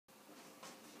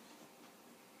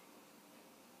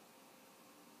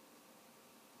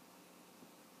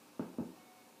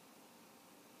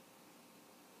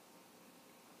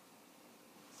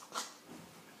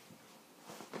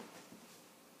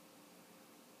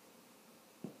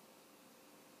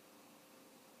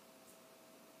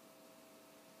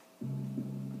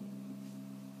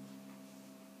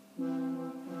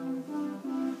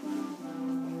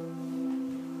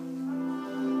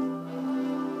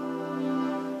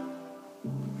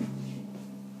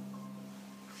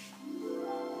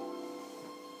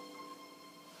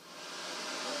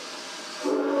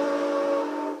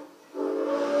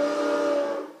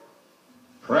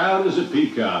Proud as a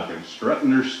peacock and strutting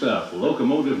her stuff,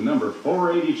 locomotive number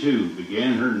 482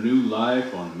 began her new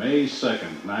life on May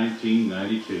 2nd,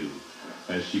 1992,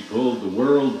 as she pulled the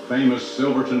world-famous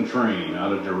Silverton train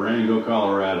out of Durango,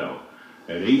 Colorado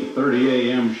at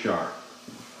 8:30 a.m. sharp.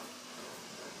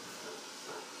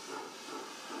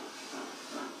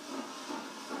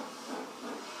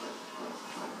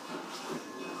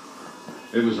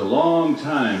 It was a long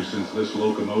time since this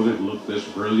locomotive looked this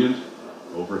brilliant.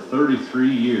 Over 33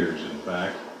 years, in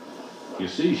fact. You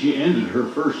see, she ended her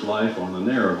first life on the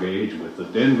narrow gauge with the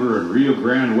Denver and Rio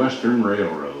Grande Western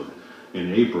Railroad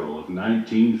in April of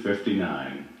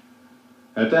 1959.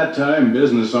 At that time,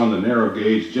 business on the narrow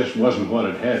gauge just wasn't what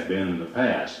it had been in the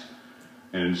past.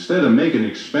 And instead of making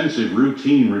expensive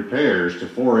routine repairs to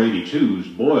 482's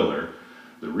boiler,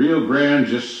 the Rio Grande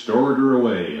just stored her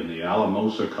away in the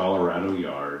Alamosa, Colorado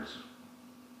yards.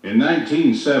 In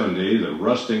 1970, the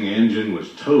rusting engine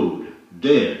was towed,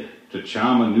 dead, to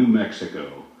Chama, New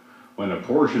Mexico, when a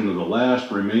portion of the last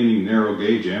remaining narrow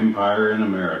gauge empire in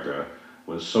America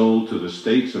was sold to the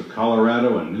states of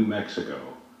Colorado and New Mexico.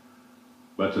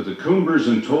 But to the Coombers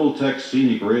and Toltec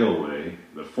Scenic Railway,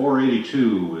 the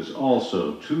 482 was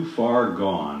also too far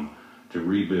gone to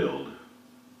rebuild.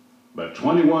 But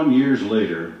 21 years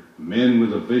later, men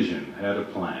with a vision had a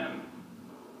plan.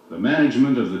 The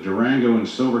management of the Durango and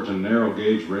Silverton Narrow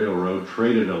Gauge Railroad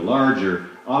traded a larger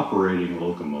operating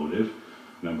locomotive,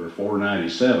 number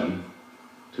 497,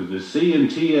 to the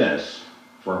C&TS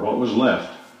for what was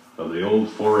left of the old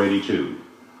 482.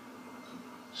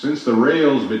 Since the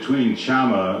rails between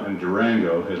Chama and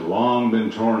Durango had long been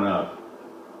torn up,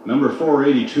 number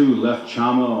 482 left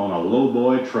Chama on a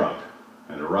lowboy truck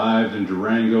and arrived in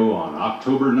Durango on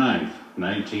October 9th,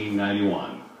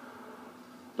 1991.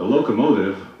 The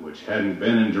locomotive, which hadn't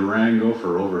been in Durango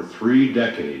for over 3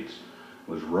 decades,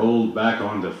 was rolled back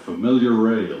onto familiar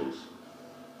rails.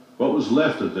 What was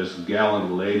left of this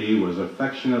gallant lady was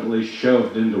affectionately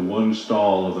shoved into one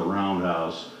stall of the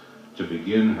roundhouse to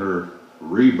begin her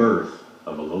rebirth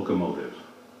of a locomotive.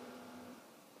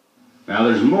 Now,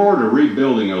 there's more to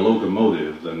rebuilding a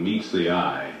locomotive than meets the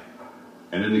eye.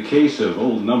 And in the case of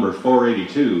old number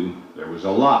 482, there was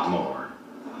a lot more.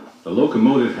 The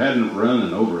locomotive hadn't run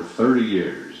in over 30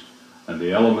 years, and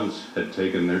the elements had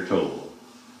taken their toll.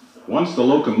 Once the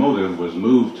locomotive was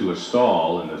moved to a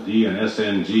stall in the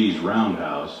D&SNG's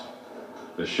roundhouse,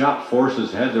 the shop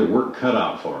forces had their work cut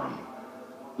out for them.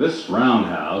 This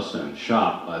roundhouse and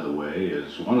shop, by the way,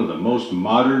 is one of the most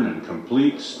modern and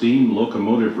complete steam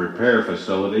locomotive repair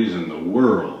facilities in the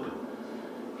world.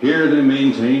 Here they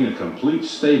maintain a complete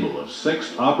stable of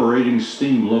 6 operating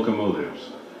steam locomotives.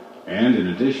 And in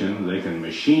addition, they can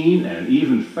machine and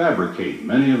even fabricate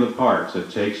many of the parts it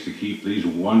takes to keep these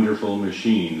wonderful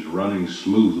machines running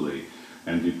smoothly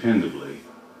and dependably.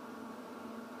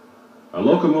 A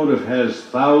locomotive has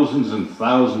thousands and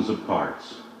thousands of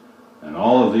parts, and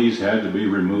all of these had to be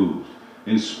removed,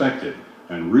 inspected,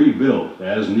 and rebuilt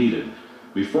as needed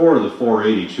before the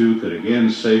 482 could again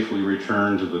safely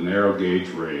return to the narrow gauge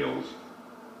rails.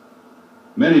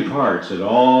 Many parts had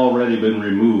already been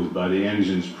removed by the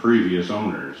engine's previous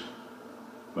owners,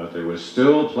 but there was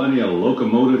still plenty of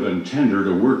locomotive and tender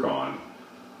to work on,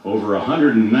 over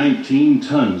 119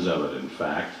 tons of it, in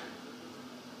fact.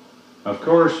 Of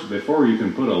course, before you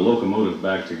can put a locomotive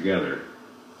back together,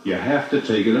 you have to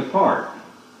take it apart,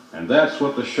 and that's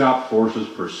what the shop forces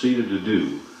proceeded to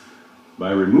do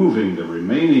by removing the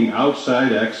remaining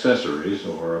outside accessories,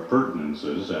 or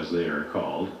appurtenances as they are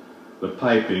called, the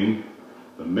piping,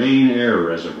 the main air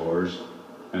reservoirs,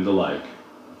 and the like.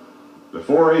 The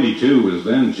 482 was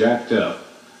then jacked up,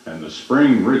 and the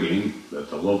spring rigging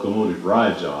that the locomotive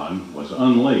rides on was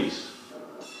unlaced.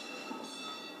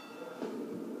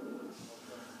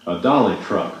 A dolly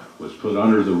truck was put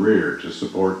under the rear to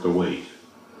support the weight.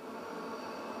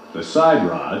 The side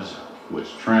rods,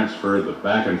 which transferred the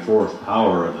back and forth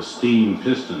power of the steam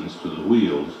pistons to the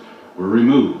wheels, were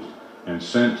removed and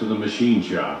sent to the machine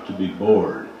shop to be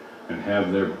bored and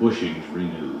have their bushings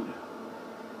renewed.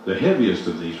 The heaviest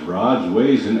of these rods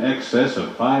weighs in excess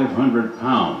of 500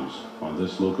 pounds on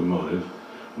this locomotive,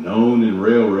 known in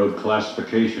railroad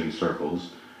classification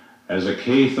circles as a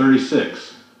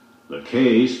K36, the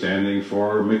K standing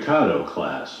for Mikado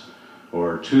class,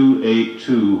 or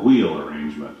 282 wheel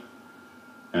arrangement,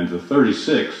 and the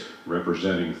 36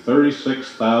 representing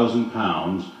 36,000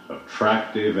 pounds of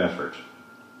tractive effort.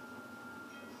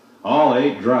 All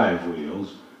 8 drive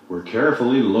wheels were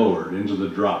carefully lowered into the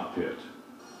drop pit.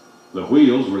 The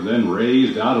wheels were then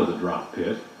raised out of the drop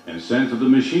pit and sent to the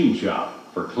machine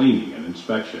shop for cleaning and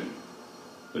inspection.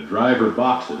 The driver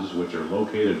boxes, which are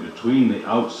located between the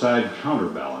outside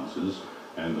counterbalances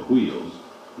and the wheels,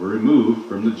 were removed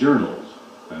from the journals,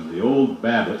 and the old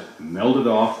babbitt melted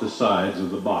off the sides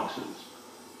of the boxes.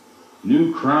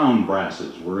 New crown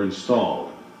brasses were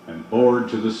installed and bored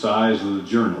to the size of the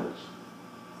journals.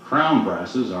 Crown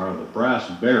brasses are the brass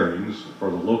bearings for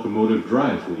the locomotive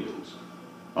drive wheels.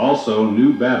 Also,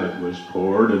 new babbitt was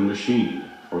poured and machined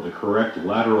for the correct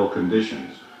lateral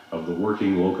conditions of the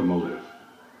working locomotive.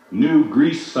 New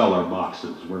grease cellar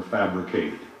boxes were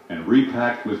fabricated and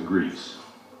repacked with grease.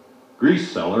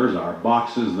 Grease cellars are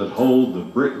boxes that hold the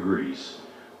brick grease,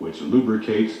 which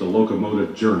lubricates the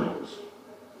locomotive journals.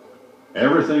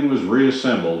 Everything was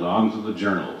reassembled onto the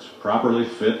journals, properly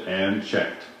fit and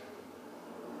checked.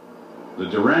 The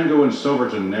Durango and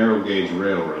Silverton narrow gauge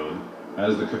railroad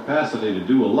has the capacity to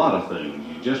do a lot of things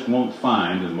you just won't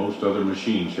find in most other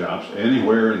machine shops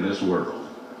anywhere in this world.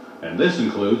 And this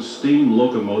includes steam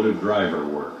locomotive driver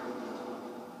work.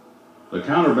 The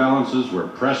counterbalances were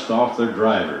pressed off their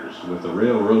drivers with the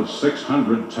railroad's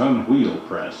 600-ton wheel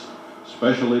press,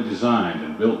 specially designed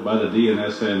and built by the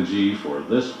D&SNG for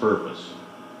this purpose.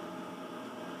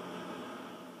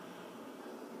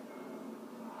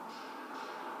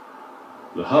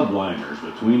 The hub liners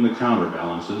between the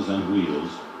counterbalances and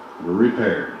wheels were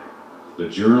repaired, the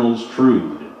journals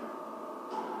trued,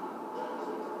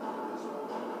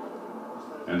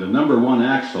 and the number 1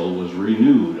 axle was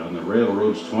renewed on the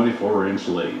railroad's 24-inch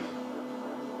lathe.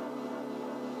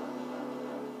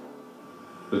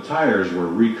 The tires were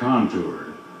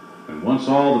recontoured, and once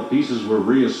all the pieces were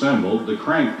reassembled, the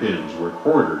crank pins were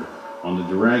quartered on the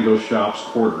Durango shop's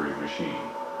quartering machine.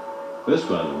 This,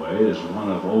 by the way, is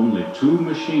one of only 2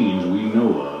 machines we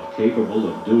know of capable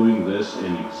of doing this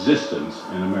in existence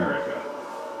in America.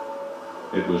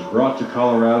 It was brought to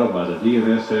Colorado by the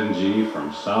D&SNG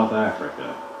from South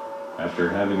Africa, after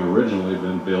having originally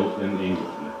been built in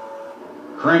England.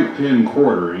 Crank pin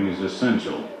quartering is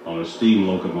essential on a steam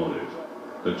locomotive.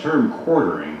 The term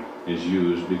quartering is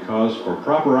used because for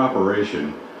proper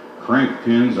operation, crank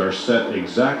pins are set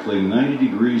exactly 90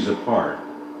 degrees apart,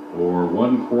 or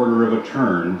 1/4 of a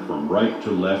turn from right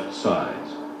to left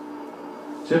sides.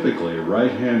 Typically,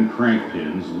 right-hand crank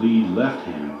pins lead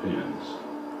left-hand pins.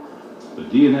 The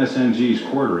D&SNG's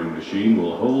quartering machine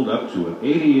will hold up to an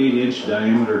 88-inch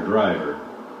diameter driver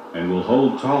and will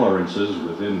hold tolerances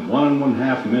within 1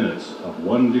 1/2 minutes of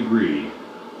 1 degree,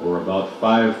 or about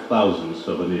 5/1000ths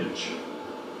of an inch.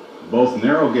 Both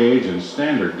narrow gauge and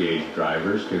standard gauge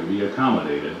drivers can be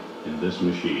accommodated in this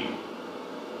machine.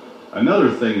 Another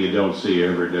thing you don't see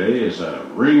every day is a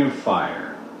ring of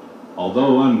fire.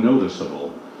 Although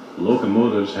unnoticeable,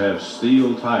 locomotives have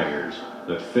steel tires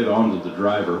that fit onto the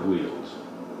driver wheels.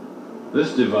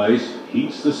 This device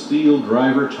heats the steel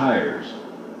driver tires,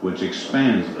 which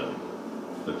expands them.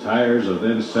 The tires are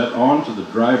then set onto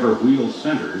the driver wheel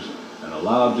centers and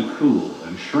allowed to cool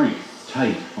and shrink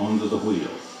tight onto the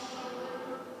wheel.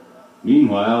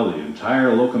 Meanwhile, the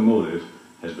entire locomotive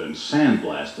has been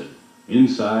sandblasted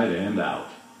inside and out.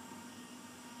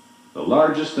 The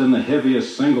largest and the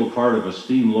heaviest single part of a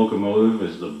steam locomotive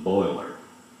is the boiler.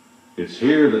 It's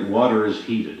here that water is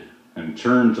heated and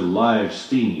turned to live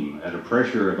steam at a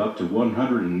pressure of up to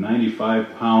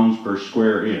 195 pounds per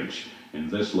square inch in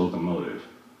this locomotive.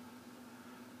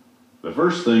 The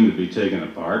first thing to be taken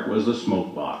apart was the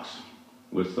smoke box,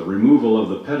 with the removal of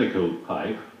the petticoat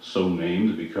pipe, so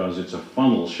named because it's a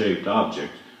funnel-shaped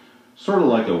object, sort of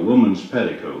like a woman's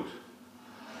petticoat.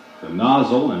 The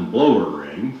nozzle and blower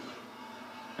ring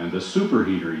and the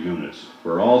superheater units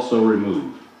were also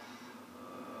removed.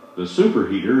 The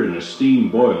superheater in a steam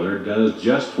boiler does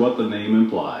just what the name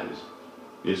implies.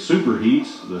 It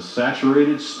superheats the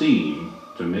saturated steam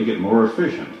to make it more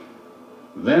efficient.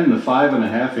 Then the 5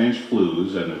 1/2-inch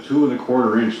flues and the 2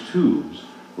 1/4-inch tubes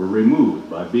were removed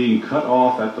by being cut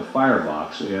off at the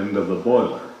firebox end of the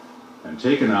boiler and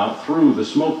taken out through the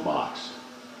smoke box.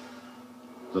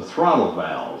 The throttle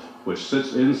valve, which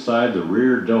sits inside the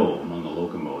rear dome on the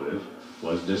locomotive,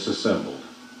 was disassembled.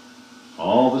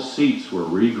 All the seats were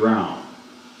reground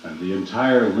and the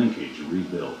entire linkage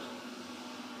rebuilt.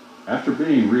 After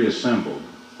being reassembled,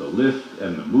 the lift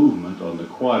and the movement on the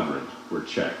quadrant were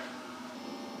checked.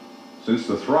 Since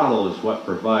the throttle is what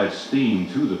provides steam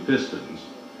to the pistons,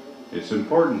 it's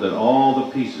important that all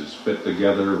the pieces fit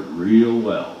together real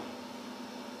well.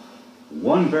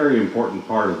 One very important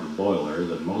part of the boiler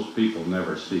that most people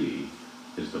never see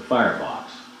is the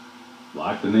firebox.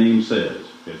 Like the name says,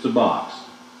 it's a box,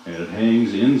 and it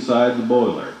hangs inside the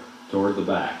boiler toward the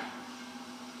back.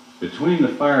 Between the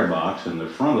firebox and the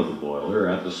front of the boiler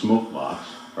at the smoke box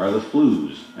are the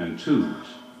flues and tubes.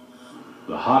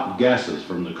 The hot gases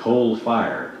from the coal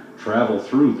fire travel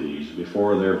through these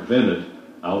before they're vented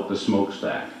out the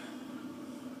smokestack.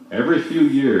 Every few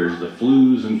years, the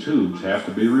flues and tubes have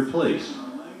to be replaced,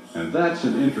 and that's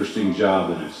an interesting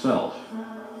job in itself.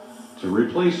 To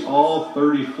replace all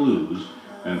 30 flues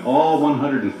and all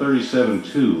 137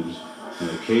 tubes in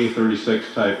a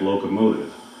K36 type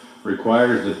locomotive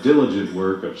requires the diligent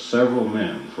work of several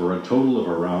men for a total of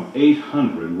around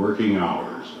 800 working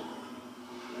hours.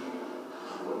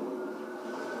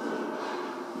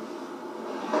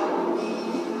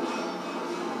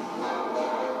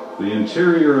 The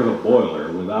interior of a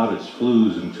boiler without its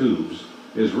flues and tubes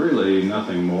is really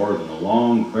nothing more than a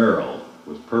long barrel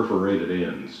with perforated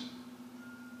ends.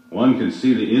 One can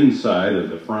see the inside of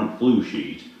the front flue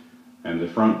sheet and the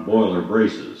front boiler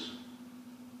braces.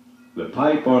 The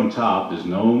pipe on top is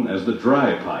known as the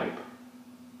dry pipe.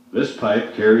 This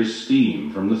pipe carries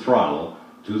steam from the throttle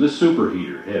to the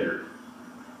superheater header.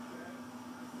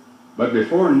 But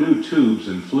before new tubes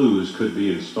and flues could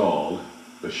be installed,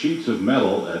 the sheets of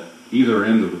metal at either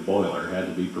end of the boiler had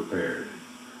to be prepared.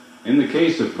 In the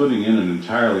case of putting in an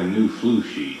entirely new flue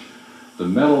sheet, the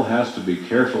metal has to be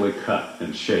carefully cut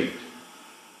and shaped.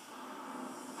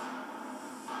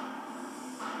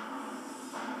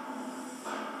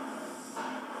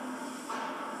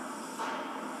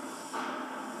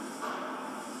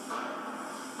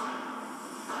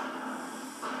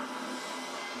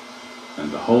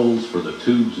 And the holes for the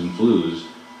tubes and flues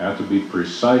have to be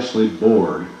precisely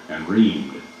bored and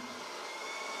reamed.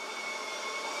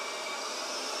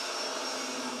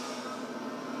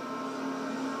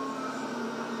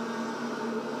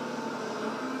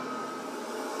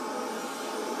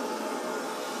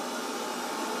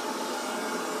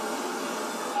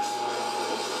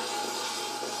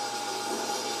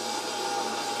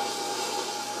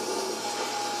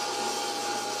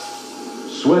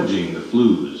 Swedging the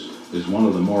flues is one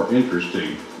of the more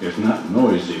interesting, if not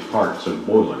noisy, parts of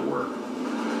boiler work.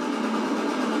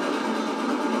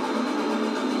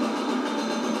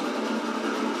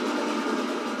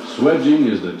 Swedging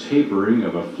is the tapering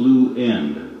of a flue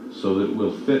end so that it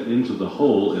will fit into the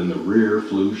hole in the rear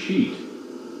flue sheet.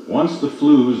 Once the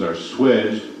flues are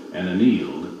swedged and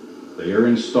annealed, they are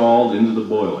installed into the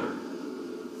boiler.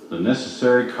 The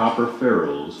necessary copper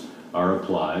ferrules are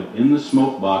applied in the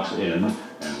smoke box end,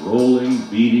 and rolling,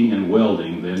 beating, and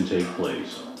welding then take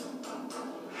place.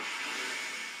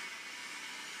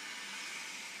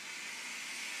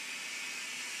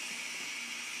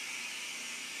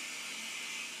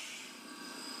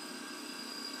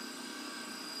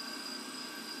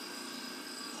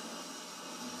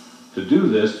 To do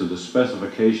this to the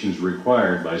specifications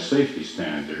required by safety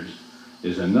standards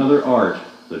is another art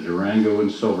the Durango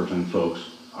and Silverton folks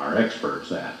are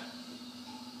experts at.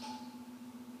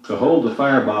 To hold the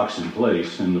firebox in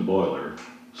place in the boiler,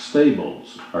 stay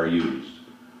bolts are used.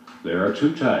 There are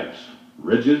two types,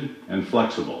 rigid and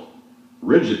flexible.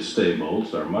 Rigid stay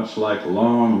bolts are much like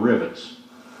long rivets.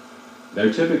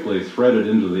 They're typically threaded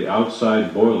into the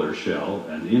outside boiler shell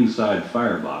and inside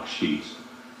firebox sheets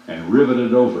and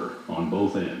riveted over on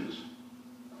both ends.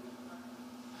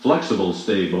 Flexible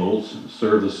stay bolts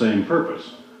serve the same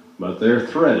purpose, but they're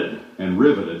threaded and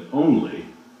riveted only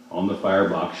on the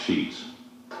firebox sheets.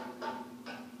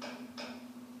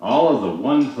 All of the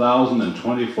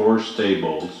 1,024 stay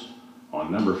bolts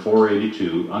on number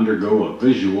 482 undergo a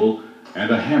visual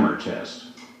and a hammer test.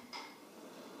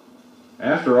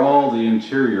 After all the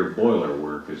interior boiler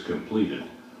work is completed,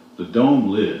 the dome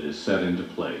lid is set into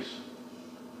place.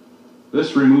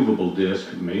 This removable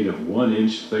disc, made of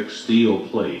 1-inch thick steel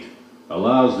plate,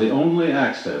 allows the only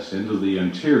access into the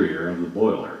interior of the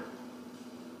boiler.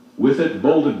 With it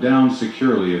bolted down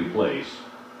securely in place,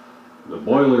 the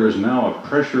boiler is now a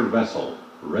pressure vessel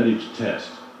ready to test.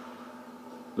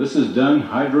 This is done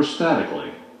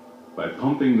hydrostatically by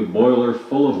pumping the boiler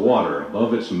full of water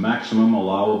above its maximum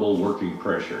allowable working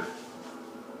pressure.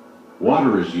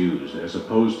 Water is used as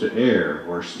opposed to air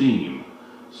or steam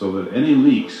so that any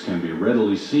leaks can be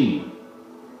readily seen.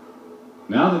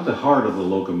 Now that the heart of the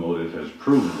locomotive has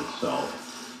proven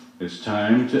itself, it's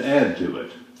time to add to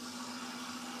it.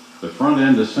 The front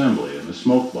end assembly in the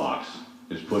smoke box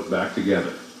is put back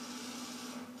together.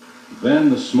 Then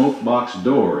the smoke box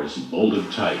door is bolted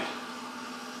tight.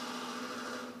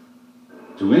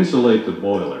 To insulate the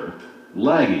boiler,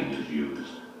 lagging is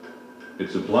used.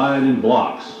 It's applied in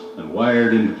blocks and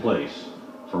wired into place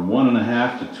from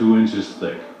 1.5 to 2 inches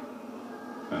thick.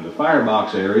 And the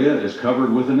firebox area is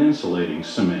covered with an insulating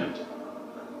cement.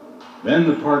 Then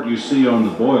the part you see on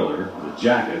the boiler, the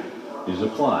jacket, is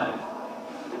applied.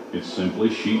 It's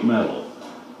simply sheet metal,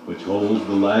 which holds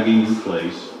the lagging in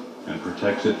place and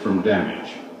protects it from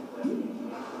damage.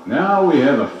 Now we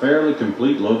have a fairly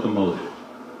complete locomotive,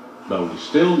 but we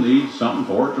still need something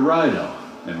for it to ride on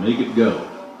and make it go.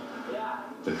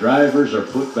 The drivers are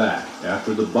put back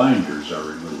after the binders are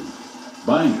removed.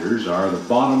 Binders are the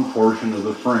bottom portion of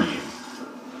the frame,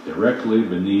 directly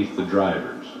beneath the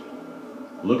drivers.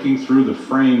 Looking through the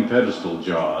frame pedestal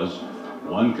jaws,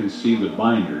 one can see the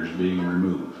binders being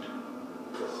removed.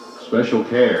 Special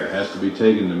care has to be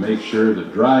taken to make sure the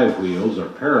drive wheels are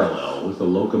parallel with the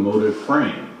locomotive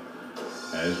frame,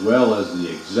 as well as the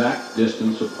exact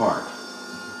distance apart,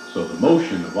 so the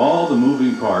motion of all the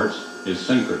moving parts is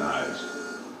synchronized.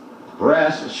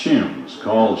 Brass shims,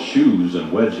 called shoes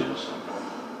and wedges,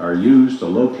 are used to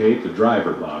locate the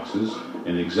driver boxes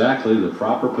in exactly the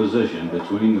proper position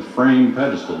between the frame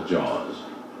pedestal jaws.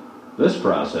 This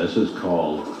process is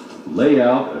called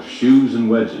layout of shoes and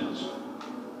wedges,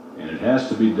 and it has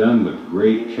to be done with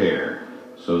great care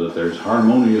so that there's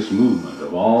harmonious movement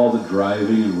of all the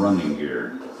driving and running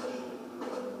gear.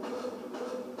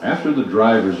 After the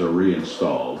drivers are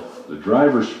reinstalled, the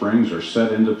driver springs are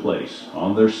set into place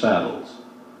on their saddles,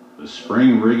 the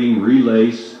spring rigging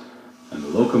relaced, and the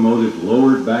locomotive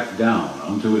lowered back down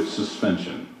onto its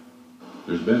suspension.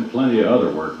 There's been plenty of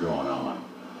other work going on.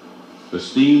 The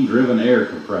steam-driven air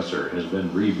compressor has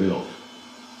been rebuilt.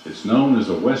 It's known as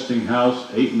a Westinghouse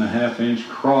 8.5-inch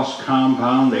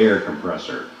cross-compound air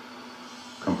compressor.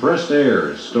 Compressed air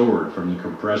is stored from the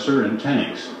compressor in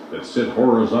tanks that sit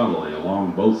horizontally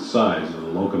along both sides of the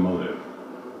locomotive.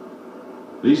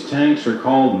 These tanks are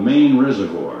called main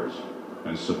reservoirs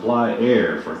and supply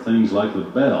air for things like the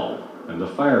bell and the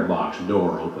firebox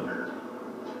door opener,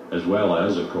 as well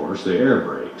as, of course, the air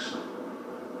brakes.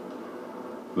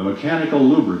 The mechanical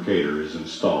lubricator is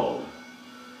installed.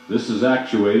 This is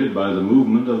actuated by the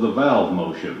movement of the valve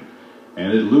motion,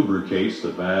 and it lubricates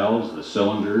the valves, the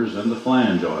cylinders, and the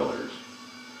flange oilers.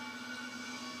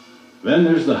 Then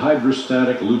there's the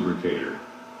hydrostatic lubricator,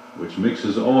 which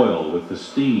mixes oil with the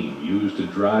steam used to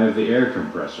drive the air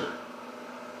compressor.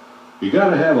 You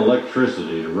gotta have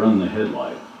electricity to run the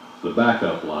headlight, the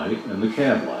backup light, and the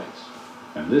cab lights.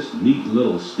 And this neat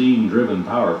little steam-driven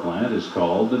power plant is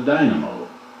called the dynamo.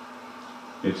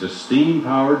 It's a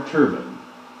steam-powered turbine,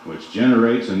 which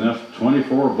generates enough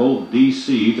 24-volt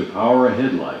DC to power a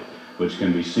headlight, which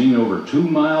can be seen over 2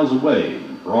 miles away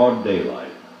in broad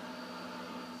daylight.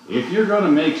 If you're going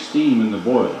to make steam in the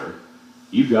boiler,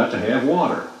 you've got to have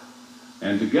water.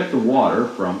 And to get the water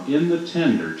from in the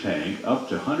tender tank up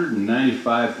to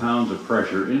 195 pounds of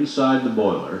pressure inside the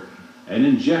boiler, an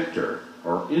injector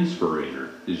or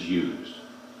inspirator is used.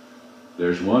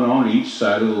 There's one on each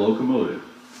side of the locomotive,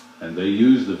 and they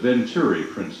use the Venturi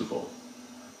principle.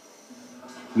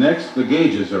 Next, the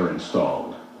gauges are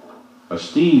installed. A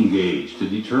steam gauge to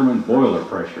determine boiler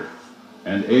pressure,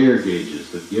 and air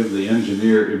gauges that give the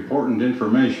engineer important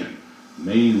information,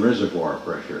 main reservoir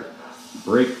pressure,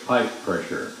 brake pipe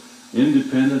pressure,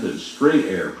 independent and straight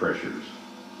air pressures.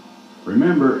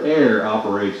 Remember, air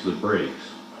operates the brakes.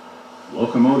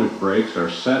 Locomotive brakes are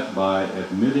set by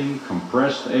admitting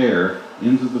compressed air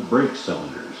into the brake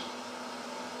cylinders,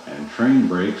 and train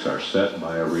brakes are set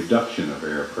by a reduction of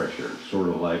air pressure, sort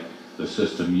of like the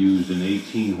system used in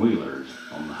 18-wheelers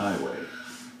on the highway.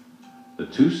 The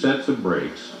two sets of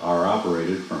brakes are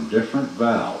operated from different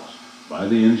valves by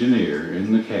the engineer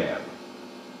in the cab.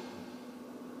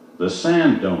 The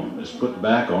sand dome is put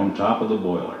back on top of the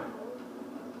boiler.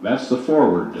 That's the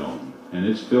forward dome, and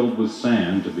it's filled with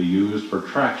sand to be used for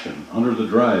traction under the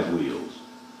drive wheels.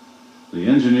 The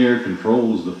engineer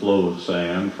controls the flow of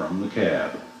sand from the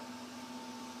cab.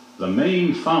 The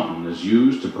main fountain is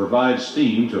used to provide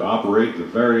steam to operate the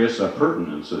various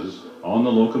appurtenances on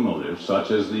the locomotive,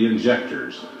 such as the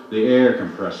injectors, the air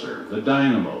compressor, the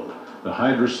dynamo, the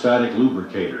hydrostatic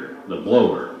lubricator, the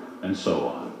blower, and so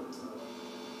on.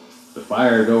 The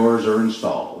fire doors are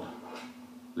installed.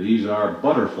 These are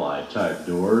butterfly-type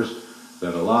doors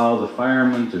that allow the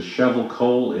fireman to shovel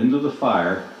coal into the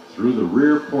fire through the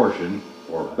rear portion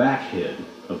or backhead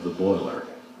of the boiler.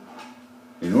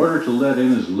 In order to let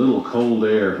in as little cold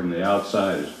air from the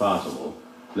outside as possible,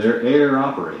 they're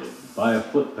air-operated by a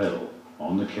foot pedal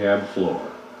on the cab floor.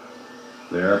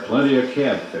 There are plenty of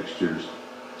cab fixtures,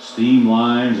 steam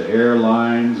lines, air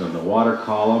lines, and the water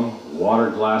column, water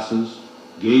glasses,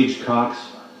 gauge cocks,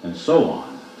 and so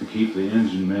on to keep the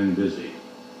engine men busy.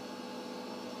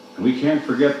 And we can't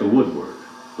forget the woodwork,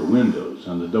 the windows,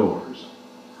 and the doors.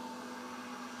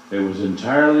 It was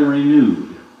entirely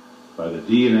renewed by the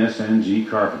D&SNG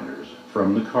carpenters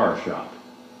from the car shop.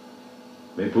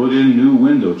 They put in new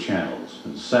window channels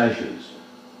and sashes,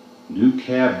 new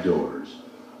cab doors,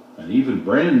 and even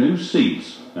brand new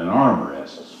seats and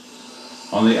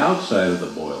armrests. On the outside of the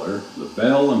boiler, the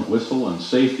bell and whistle and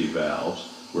safety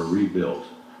valves were rebuilt,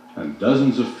 and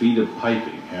dozens of feet of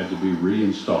piping had to be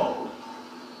reinstalled.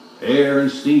 Air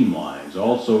and steam lines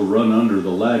also run under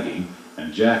the lagging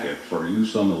and jacket for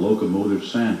use on the locomotive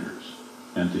sanders,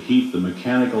 and to heat the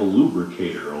mechanical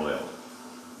lubricator oil.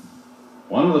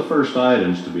 One of the first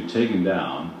items to be taken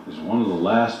down is one of the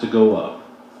last to go up,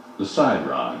 the side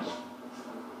rods.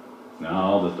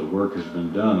 Now that the work has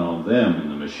been done on them in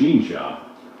the machine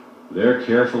shop, they're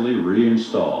carefully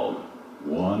reinstalled,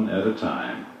 one at a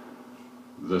time.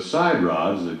 The side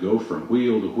rods that go from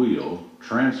wheel to wheel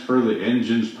transfer the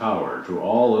engine's power to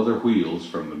all other wheels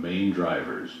from the main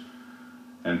drivers,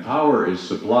 and power is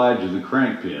supplied to the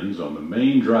crank pins on the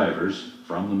main drivers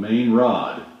from the main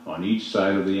rod on each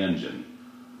side of the engine.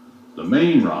 The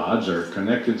main rods are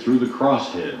connected through the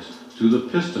crossheads to the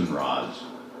piston rods,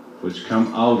 which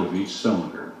come out of each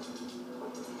cylinder.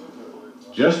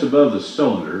 Just above the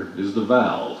cylinder is the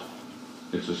valve.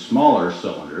 It's a smaller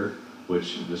cylinder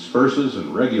which disperses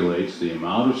and regulates the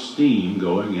amount of steam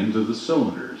going into the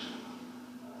cylinders.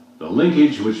 The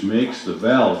linkage which makes the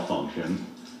valve function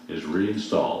is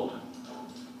reinstalled.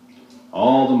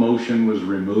 All the motion was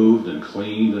removed and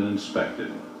cleaned and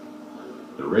inspected.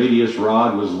 The radius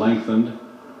rod was lengthened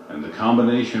and the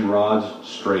combination rods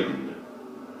straightened.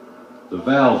 The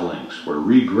valve links were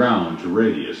reground to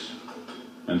radius,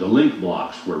 and the link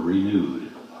blocks were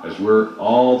renewed, as were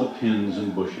all the pins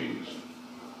and bushings.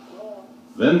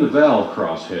 Then the valve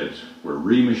crossheads were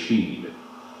remachined.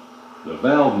 The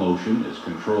valve motion is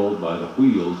controlled by the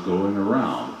wheels going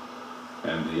around,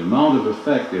 and the amount of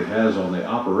effect it has on the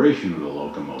operation of the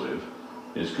locomotive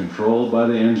is controlled by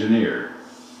the engineer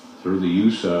through the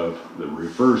use of the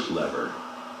reverse lever,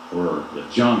 or the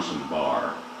Johnson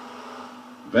bar.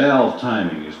 Valve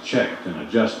timing is checked and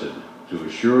adjusted to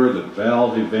assure that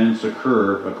valve events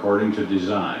occur according to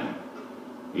design.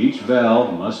 Each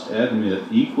valve must admit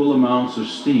equal amounts of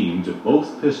steam to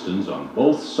both pistons on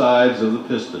both sides of the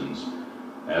pistons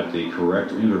at the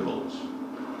correct intervals.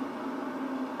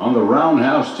 On the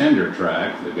roundhouse tender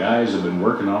track, the guys have been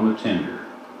working on the tender,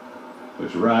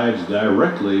 which rides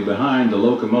directly behind the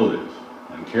locomotive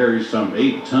and carries some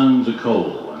 8 tons of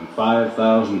coal and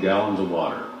 5,000 gallons of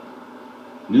water.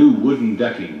 New wooden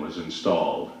decking was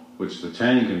installed, which the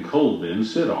tank and coal bin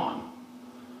sit on.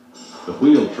 The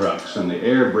wheel trucks and the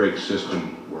air brake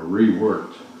system were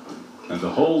reworked, and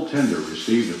the whole tender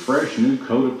received a fresh new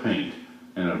coat of paint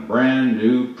and a brand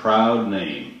new proud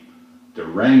name,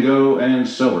 Durango and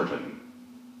Silverton.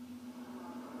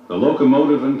 The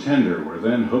locomotive and tender were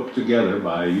then hooked together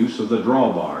by use of the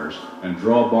drawbars and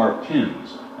drawbar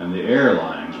pins, and the air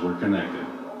lines were connected.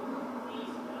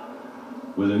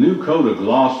 With a new coat of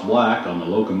gloss black on the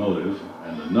locomotive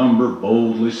and the number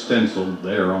boldly stenciled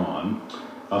thereon,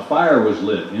 a fire was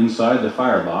lit inside the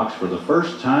firebox for the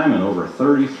first time in over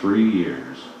 33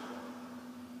 years.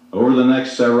 Over the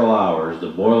next several hours, the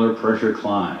boiler pressure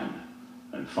climbed,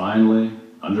 and finally,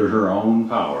 under her own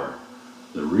power,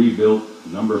 the rebuilt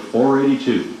number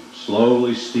 482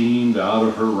 slowly steamed out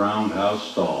of her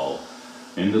roundhouse stall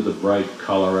into the bright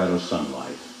Colorado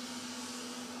sunlight.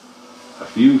 A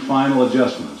few final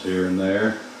adjustments here and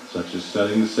there, such as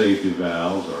setting the safety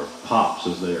valves, or pops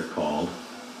as they are called,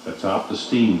 atop the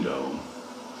steam dome,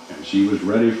 and she was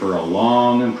ready for a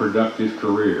long and productive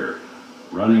career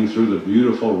running through the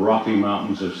beautiful Rocky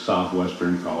Mountains of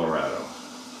southwestern Colorado.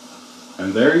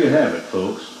 And there you have it,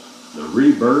 folks, the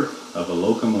rebirth of a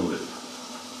locomotive.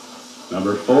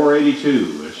 Number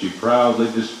 482, as she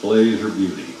proudly displays her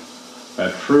beauty,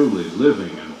 a truly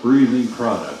living and breathing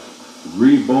product,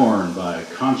 reborn by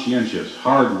conscientious,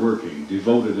 hard-working,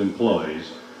 devoted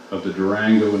employees of the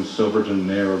Durango and Silverton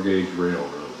Narrow Gauge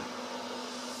Railroad,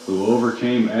 who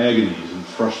overcame agonies and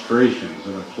frustrations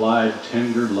and applied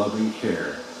tender, loving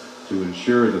care to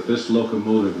ensure that this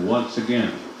locomotive once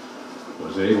again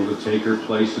was able to take her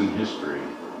place in history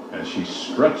as she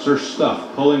struts her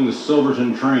stuff pulling the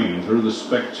Silverton train through the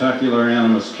spectacular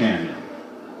Animas Canyon.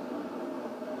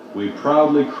 We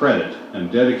proudly credit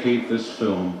and dedicate this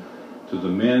film to the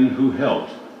men who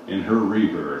helped in her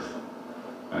rebirth,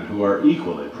 and who are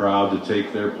equally proud to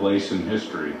take their place in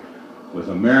history with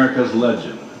America's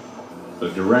legend, the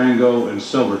Durango and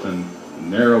Silverton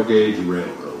Narrow Gauge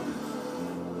Railroad.